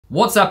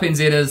What's up,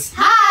 NZers?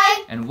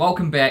 Hi! And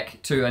welcome back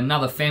to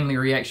another family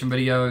reaction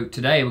video.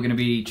 Today we're going to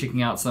be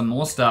checking out some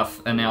more stuff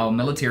in our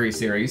military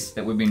series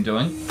that we've been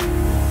doing.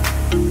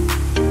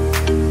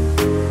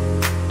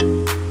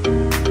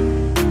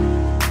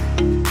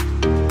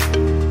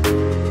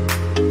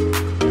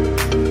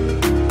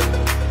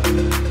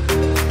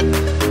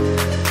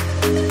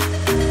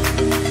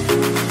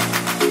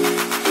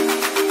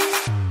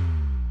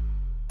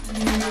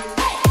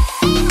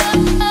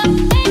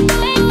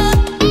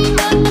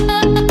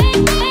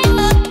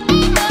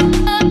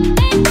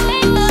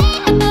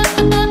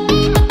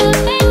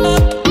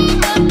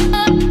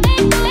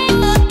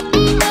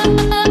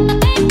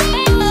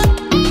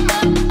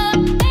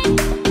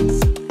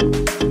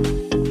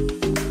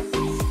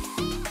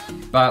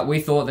 But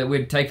we thought that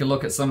we'd take a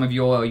look at some of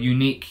your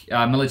unique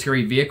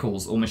military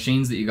vehicles or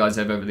machines that you guys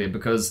have over there,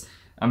 because,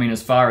 I mean,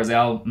 as far as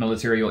our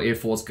military or Air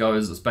Force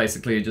goes, it's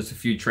basically just a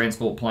few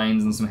transport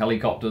planes and some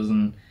helicopters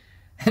and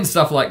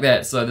stuff like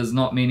that. So there's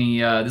not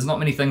many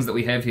things that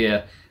we have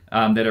here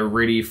that are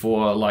ready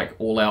for like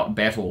all-out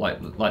battle,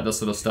 like this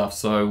sort of stuff.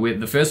 So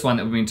the first one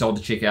that we've been told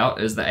to check out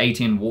is the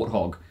A-10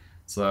 Warthog.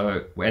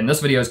 So, and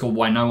this video is called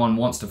 "Why No One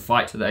Wants to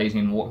Fight the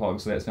A-10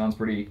 Warthog." So that sounds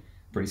pretty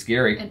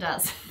scary. It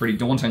does. Pretty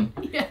daunting.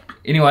 Yeah.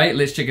 Anyway,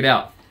 let's check it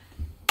out.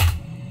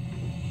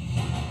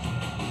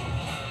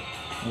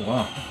 Oh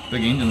wow,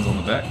 big engines on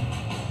the back.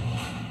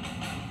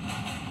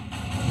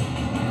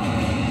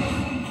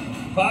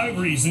 5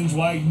 reasons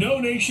why no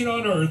nation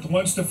on Earth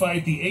wants to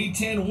fight the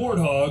A-10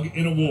 Warthog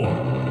in a war.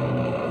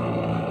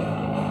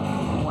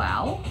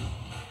 Wow.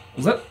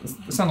 That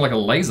sounded like a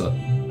laser.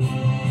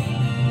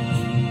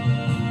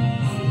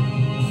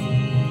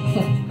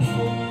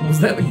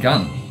 Was that the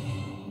gun?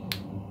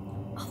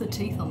 Oh, the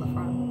teeth on the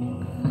front.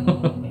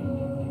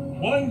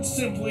 One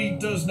simply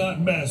does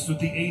not mess with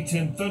the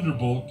A-10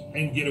 Thunderbolt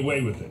and get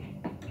away with it.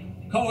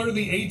 Call her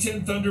the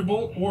A-10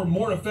 Thunderbolt, or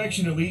more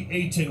affectionately,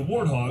 A-10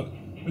 Warthog,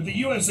 but the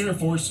U.S. Air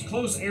Force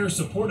Close Air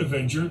Support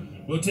Avenger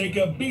will take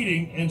a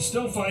beating and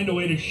still find a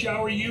way to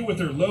shower you with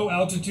her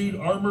low-altitude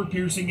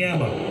armor-piercing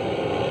ammo.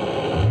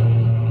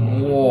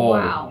 Whoa.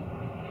 Wow.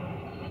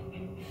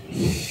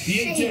 The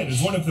A-10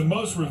 is one of the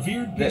most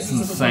revered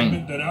pieces of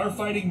equipment that our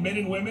fighting men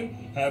and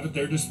women have at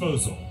their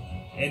disposal,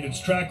 and its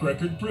track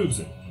record proves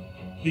it.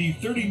 The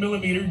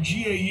 30mm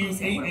GAU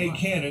 8A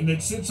cannon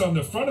that sits on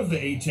the front of the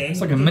A-10,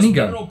 it's like a minigun,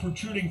 barrel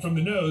protruding from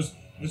the nose,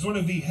 is one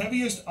of the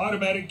heaviest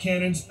automatic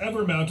cannons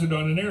ever mounted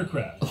on an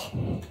aircraft.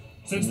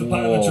 Since the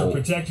pilots are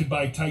protected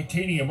by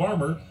titanium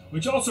armor,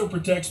 which also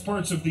protects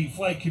parts of the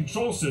flight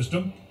control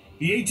system,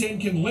 the A-10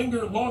 can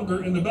linger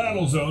longer in the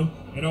battle zone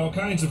in all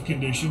kinds of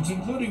conditions,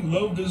 including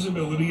low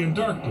visibility and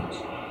darkness.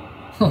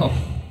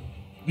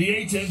 The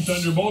A-10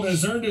 Thunderbolt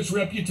has earned its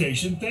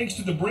reputation thanks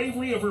to the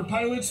bravery of her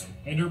pilots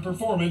and her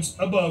performance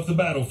above the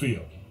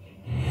battlefield.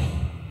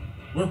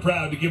 We're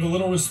proud to give a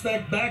little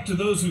respect back to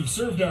those who've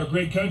served our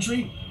great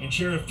country and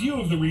share a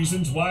few of the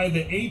reasons why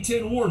the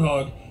A-10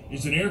 Warthog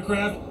is an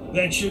aircraft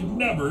that should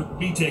never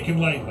be taken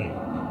lightly.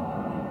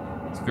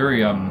 It's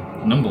very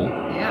nimble.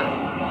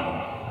 Yeah.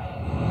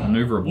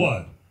 Maneuverable.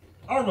 1.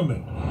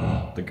 Armament.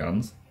 The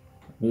guns.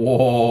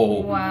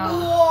 Whoa. Wow.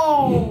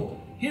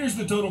 Whoa. Here's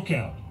the total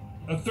count.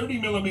 A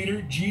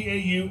 30mm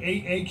GAU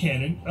 8A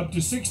cannon, up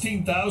to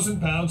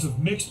 16,000 pounds of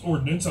mixed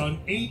ordnance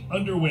on 8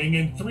 underwing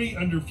and 3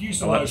 under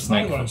fuselage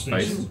pylon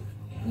stations,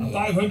 a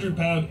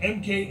 500-pound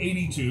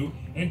Mk-82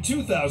 and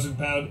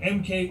 2,000-pound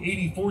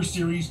Mk-84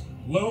 series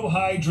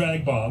low-high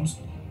drag bombs,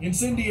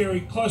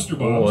 incendiary cluster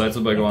bombs, that's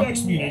a big one.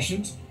 effects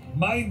munitions,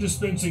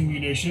 mine-dispensing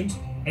munitions,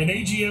 an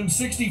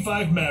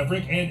AGM-65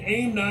 Maverick and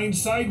AIM-9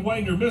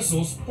 Sidewinder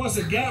missiles, plus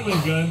a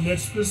Gatling gun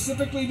that's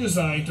specifically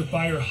designed to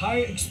fire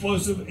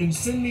high-explosive,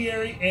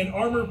 incendiary, and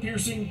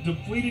armor-piercing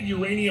depleted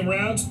uranium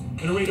rounds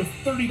at a rate of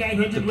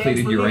 3,900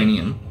 rounds per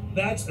uranium. minute.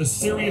 That's a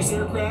serious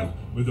aircraft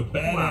with a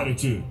bad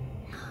attitude.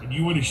 And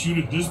you want to shoot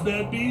at this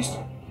bad beast?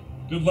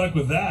 Good luck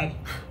with that.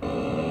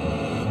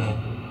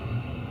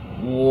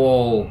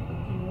 Whoa.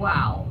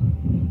 Wow.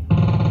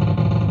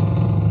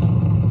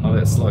 Oh,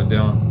 that slowed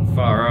down.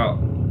 Far out.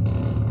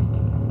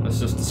 That's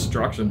just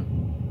destruction.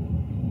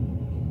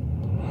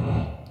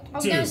 I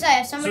was gonna say,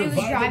 if somebody was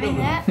driving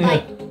that,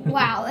 like,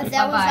 wow, if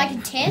that was like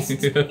a test.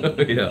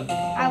 Yeah.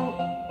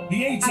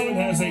 The A-10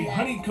 has a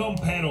honeycomb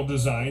panel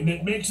design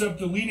that makes up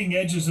the leading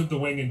edges of the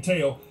wing and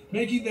tail,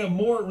 making them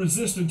more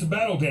resistant to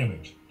battle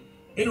damage.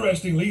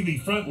 Interestingly, the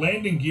front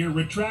landing gear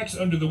retracts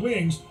under the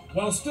wings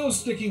while still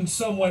sticking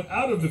somewhat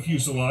out of the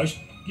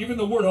fuselage, giving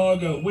the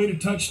Warthog a way to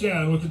touch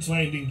down with its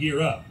landing gear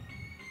up.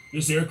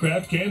 This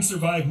aircraft can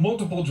survive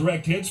multiple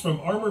direct hits from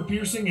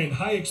armor-piercing and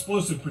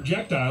high-explosive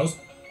projectiles,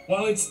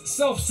 while its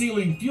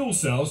self-sealing fuel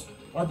cells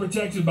are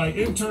protected by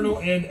internal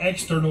and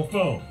external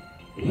foam.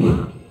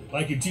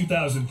 Like in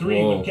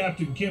 2003, when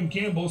Captain Kim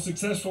Campbell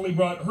successfully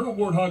brought her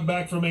Warthog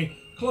back from a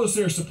close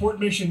air support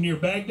mission near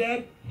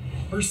Baghdad,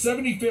 her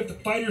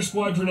 75th Fighter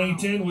Squadron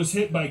A-10 was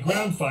hit by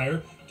ground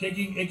fire,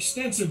 taking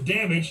extensive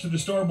damage to the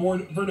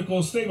starboard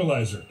vertical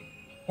stabilizer,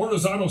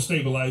 horizontal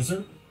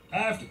stabilizer,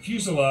 aft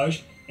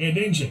fuselage, and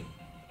engine.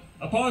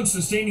 Upon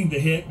sustaining the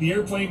hit, the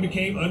airplane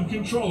became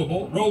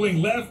uncontrollable,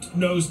 rolling left,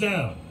 nose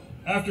down.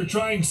 After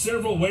trying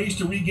several ways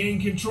to regain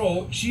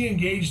control, she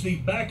engaged the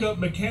backup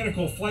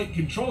mechanical flight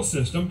control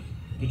system.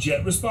 The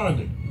jet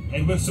responded,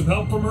 and with some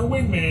help from her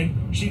wingman,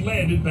 she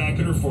landed back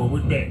at her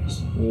forward base.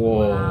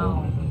 Whoa.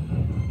 Wow.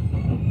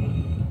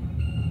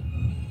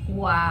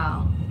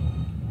 Wow.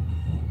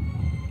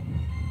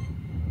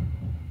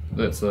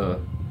 That's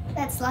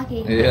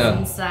lucky. yeah. That's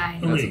insane.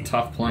 That's a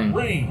tough plane.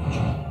 Range.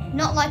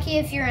 Not lucky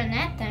if you're in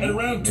that thing. At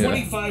around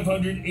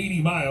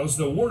 2,580 miles,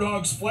 the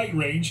Warthog's flight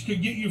range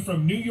could get you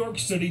from New York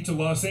City to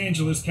Los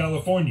Angeles,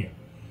 California.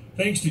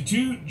 Thanks to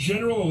two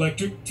General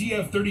Electric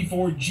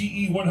TF-34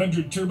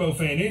 GE100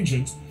 turbofan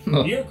engines,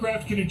 the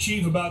aircraft can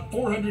achieve about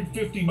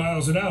 450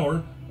 miles an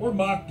hour, or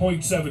Mach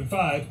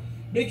 0.75,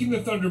 making the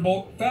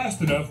Thunderbolt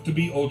fast enough to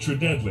be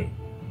ultra-deadly.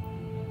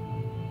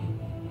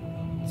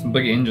 Some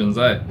big engines,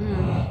 eh?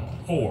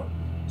 4.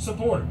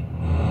 Support.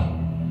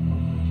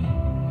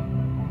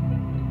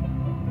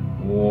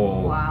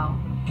 Whoa. Wow.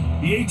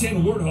 The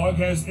A-10 Warthog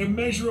has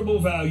immeasurable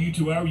value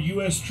to our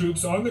U.S.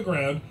 troops on the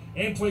ground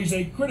and plays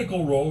a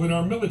critical role in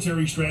our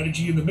military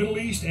strategy in the Middle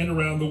East and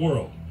around the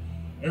world.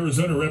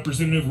 Arizona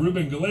Representative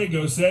Ruben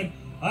Gallego said,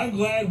 "I'm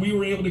glad we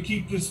were able to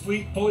keep this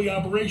fleet fully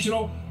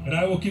operational, and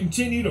I will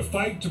continue to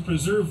fight to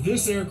preserve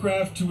this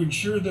aircraft to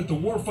ensure that the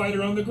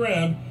warfighter on the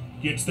ground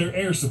gets their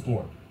air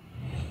support."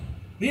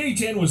 The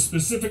A-10 was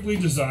specifically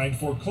designed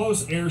for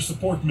close air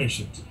support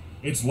missions.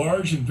 Its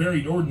large and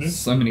varied ordnance,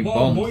 So many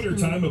long bombs. loiter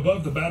time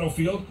above the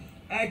battlefield,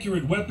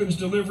 accurate weapons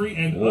delivery,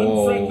 and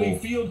Whoa. unfriendly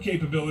field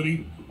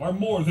capability are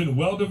more than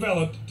well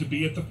developed to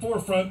be at the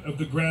forefront of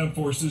the ground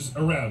forces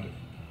around it.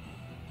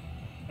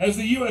 As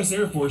the U.S.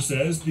 Air Force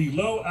says, the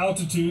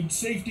low-altitude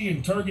safety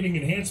and targeting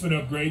enhancement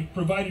upgrade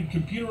provided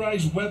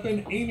computerized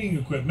weapon aiming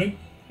equipment,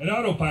 an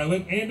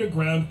autopilot, and a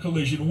ground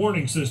collision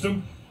warning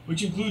system,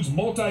 which includes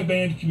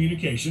multi-band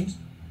communications,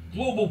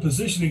 global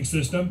positioning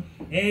system,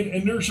 and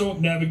inertial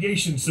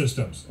navigation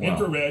systems, Wow.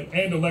 infrared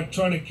and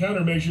electronic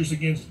countermeasures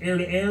against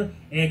air-to-air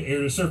and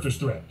air-to-surface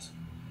threats.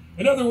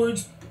 In other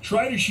words,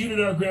 try to shoot at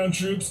our ground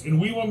troops,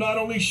 and we will not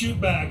only shoot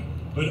back,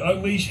 but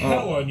unleash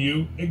hell on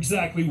you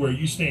exactly where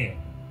you stand.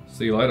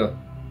 See you later.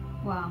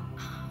 Wow.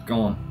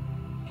 Gone.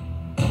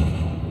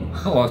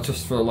 Oh,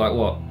 just for like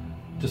what?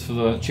 Just for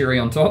the cherry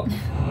on top?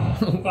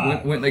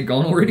 weren't they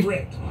gone already?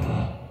 Grit.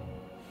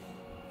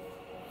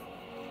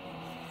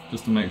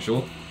 Just to make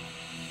sure.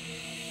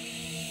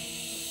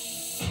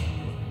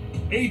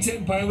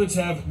 A-10 pilots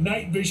have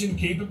night vision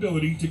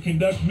capability to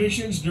conduct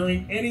missions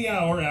during any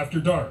hour after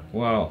dark.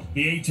 Wow.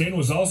 The A-10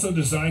 was also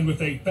designed with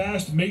a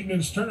fast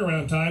maintenance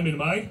turnaround time in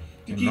mind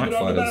to And keep night it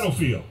on the fighters.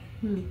 battlefield.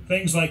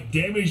 Things like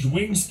damaged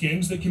wing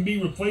skins that can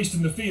be replaced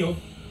in the field,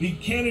 the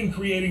cannon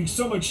creating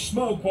so much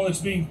smoke while it's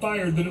being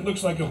fired that it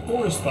looks like a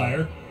forest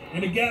fire,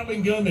 and a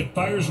Gatling gun that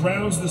fires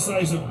rounds the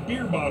size of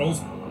beer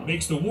bottles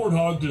makes the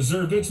Warthog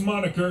deserve its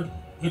moniker,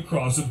 the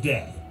Cross of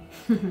Death.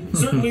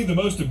 Certainly the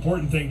most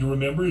important thing to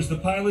remember is the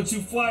pilots who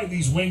fly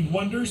these winged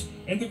wonders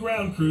and the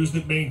ground crews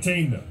that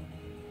maintain them.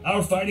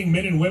 Our fighting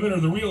men and women are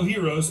the real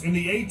heroes, and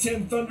the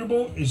A-10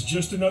 Thunderbolt is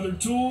just another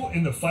tool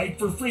in the fight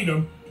for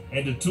freedom,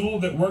 and a tool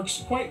that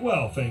works quite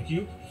well, thank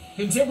you.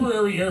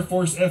 Contemporary Air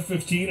Force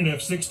F-15 and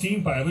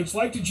F-16 pilots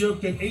like to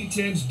joke that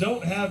A-10s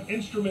don't have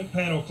instrument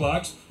panel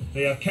clocks,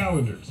 they have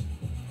calendars.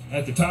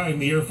 At the time,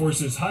 the Air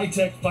Force's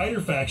high-tech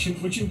fighter faction,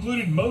 which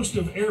included most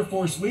of Air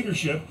Force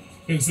leadership,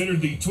 considered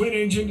the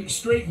twin-engined,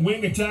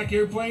 straight-wing attack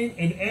airplane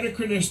an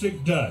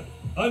anachronistic dud,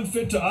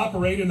 unfit to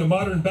operate in the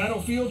modern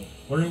battlefield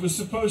where it was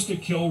supposed to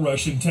kill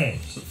Russian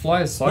tanks. It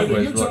flies Whether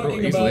sideways you're right talking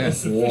real about easily. a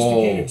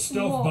sophisticated Whoa.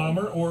 stealth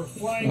bomber or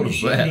flying What is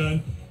machine that?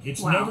 gun,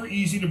 it's Wow. never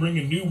easy to bring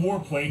a new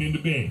warplane into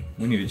being.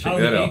 We need to check How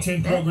that the out.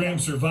 A-10 program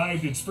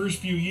survived its first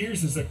few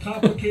years is a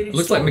complicated It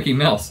looks like story. Mickey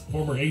Mouse.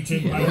 Former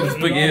A-10 pilot Those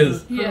and big author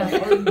ears. Yeah.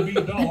 Colonel Arden B.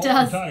 Dahl, It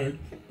does. retired,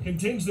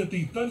 contends that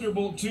the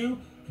Thunderbolt II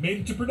made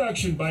it to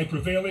production by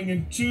prevailing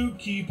in two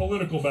key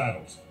political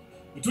battles.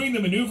 Between the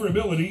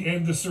maneuverability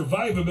and the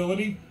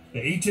survivability, the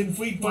A-10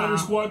 Fleet Fighter Wow.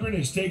 Squadron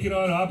has taken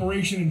on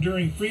Operation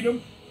Enduring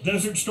Freedom,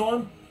 Desert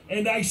Storm,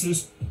 and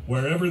ISIS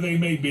wherever they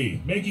may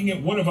be, making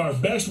it one of our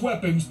best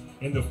weapons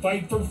in the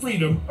fight for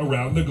freedom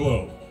around the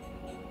globe.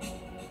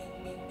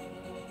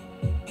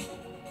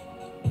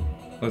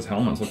 Those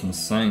helmets look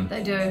insane.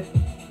 They do.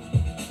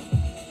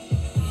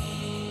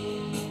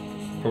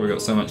 Probably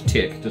got so much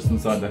tech just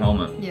inside the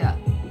helmet. Yeah.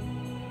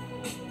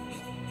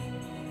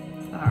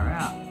 Far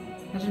out.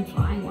 Imagine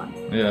flying one.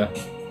 Yeah.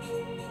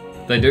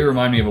 They do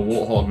remind me of a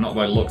Warthog, not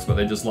by looks, but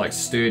they're just like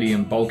sturdy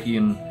and bulky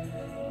and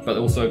but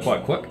also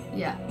quite quick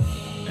Yeah.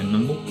 and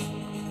nimble.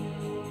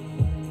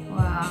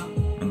 Wow.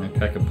 And they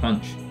pack a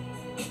punch.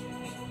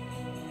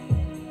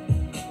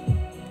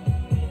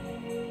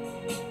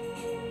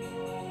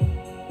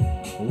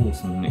 Oh,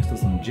 some next to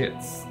some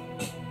jets.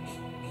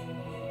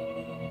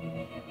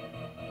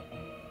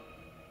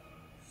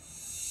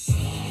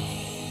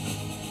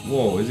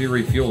 Whoa, is he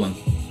refueling?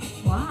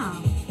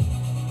 Wow.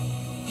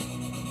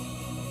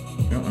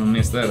 You don't want to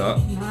mess that up.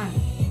 No.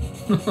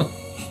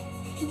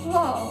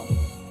 Whoa.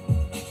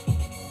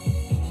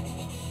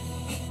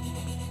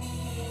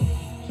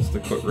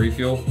 Just a quick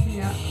refuel.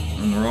 Yeah.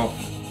 And we're off.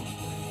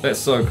 That's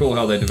so cool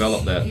how they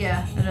developed that.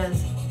 Yeah, it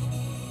is.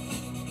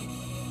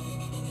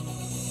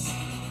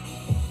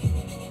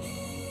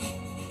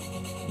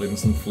 Leaving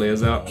some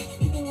flares out.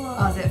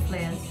 Oh, is that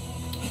flares?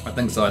 I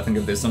think so. I think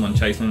if there's someone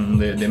chasing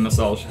them, their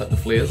missiles hit the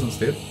flares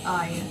instead.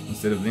 Oh, yeah.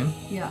 Instead of them.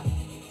 Yeah.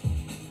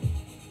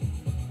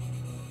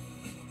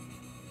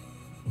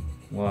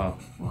 Wow.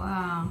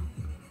 Wow.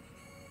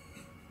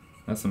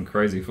 That's some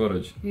crazy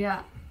footage.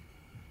 Yeah.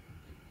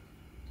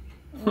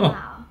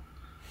 Wow.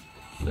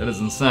 That is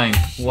insane.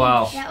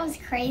 Wow. That was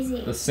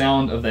crazy. The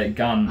sound of that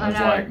gun I is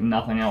know. like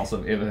nothing else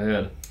I've ever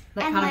heard.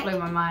 That And, kind of like, blew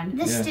my mind.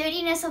 The Yeah.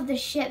 sturdiness of the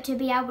ship to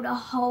be able to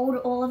hold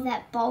all of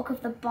that bulk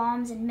of the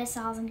bombs and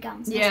missiles and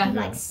guns must Yeah. be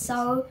like Yeah.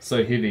 so So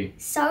heavy.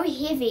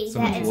 heavy So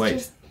that much it's weight.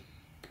 just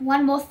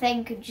one more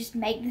thing could just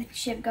make the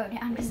ship go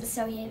down because it's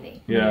so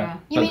heavy. Yeah.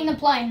 You But- mean the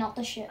plane, not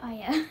the ship? Oh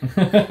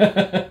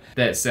yeah.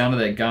 That sound of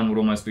that gun would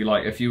almost be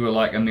like if you were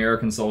like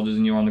American soldiers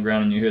and you were on the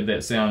ground and you heard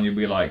that sound, you'd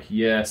be like,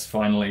 yes,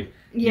 finally.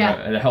 Yeah.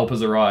 You know, the help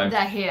has arrived.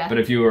 They're here. But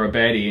if you were a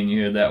baddie and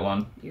you heard that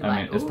one, You're I like,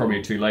 mean, it's "Ooh."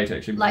 probably too late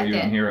actually before Like you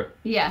even that. hear it.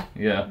 Yeah.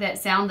 Yeah. That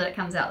sound that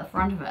comes out the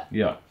front of it.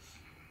 Yeah.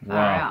 Far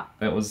Wow. out.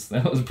 That was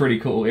a pretty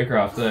cool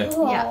aircraft, eh?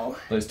 Whoa.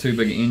 Those two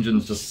big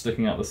engines just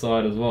sticking out the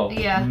side as well.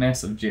 Yeah.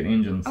 Massive jet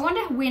engines. I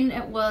wonder when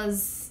it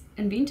was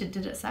invented,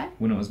 did it say?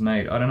 When it was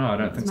made. I don't know, I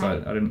don't It think was so.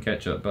 made. I didn't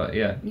catch it, but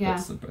yeah. Yeah.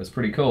 It's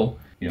pretty cool.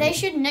 Yeah. They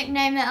should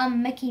nickname it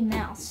Mickey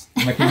Mouse.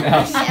 Mickey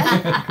Mouse.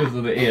 Yeah. Because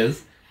of the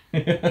ears.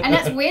 And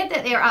it's weird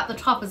that they're up the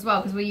top as well,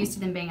 because we're used to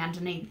them being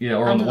underneath. Yeah,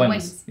 or on under the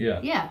wings. Yeah.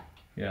 Yeah,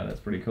 Yeah, that's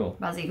pretty cool.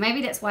 buzzy.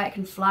 Maybe that's why it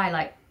can fly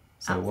like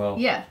So up. well.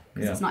 Yeah,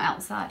 because Yeah. it's not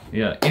outside.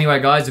 Yeah. Anyway,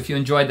 guys, if you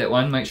enjoyed that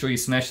one, make sure you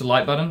smash the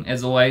like button,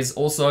 as always.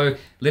 Also,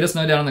 let us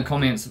know down in the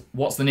comments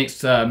what's the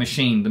next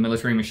machine, the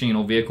military machine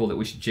or vehicle that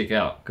we should check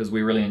out, because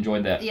we really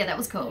enjoyed that. Yeah, that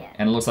was cool. Yeah.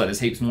 And it looks like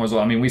there's heaps more as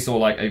well. I mean, we saw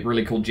like a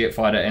really cool jet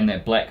fighter and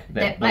that black,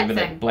 That black whatever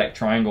thing. that black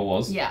triangle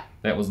was. Yeah.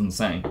 That was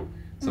insane.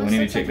 So Almost we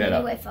need looks to check like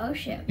that a out. UFO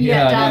ship.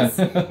 Yeah, it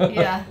Yeah. does.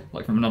 Yeah.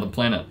 Like from another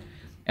planet.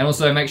 And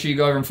also make sure you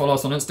go over and follow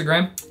us on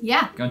Instagram.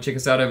 Yeah. Go and check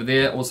us out over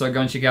there. Also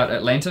go and check out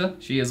Atlanta.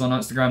 She is on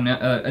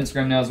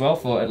Instagram now as well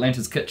for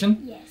Atlanta's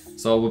Kitchen.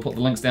 Yes. So we'll put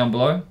the links down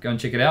below. Go and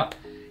check it out.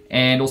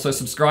 And also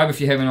subscribe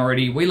if you haven't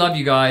already. We love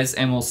you guys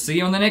and we'll see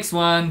you on the next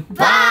one.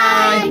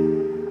 Bye.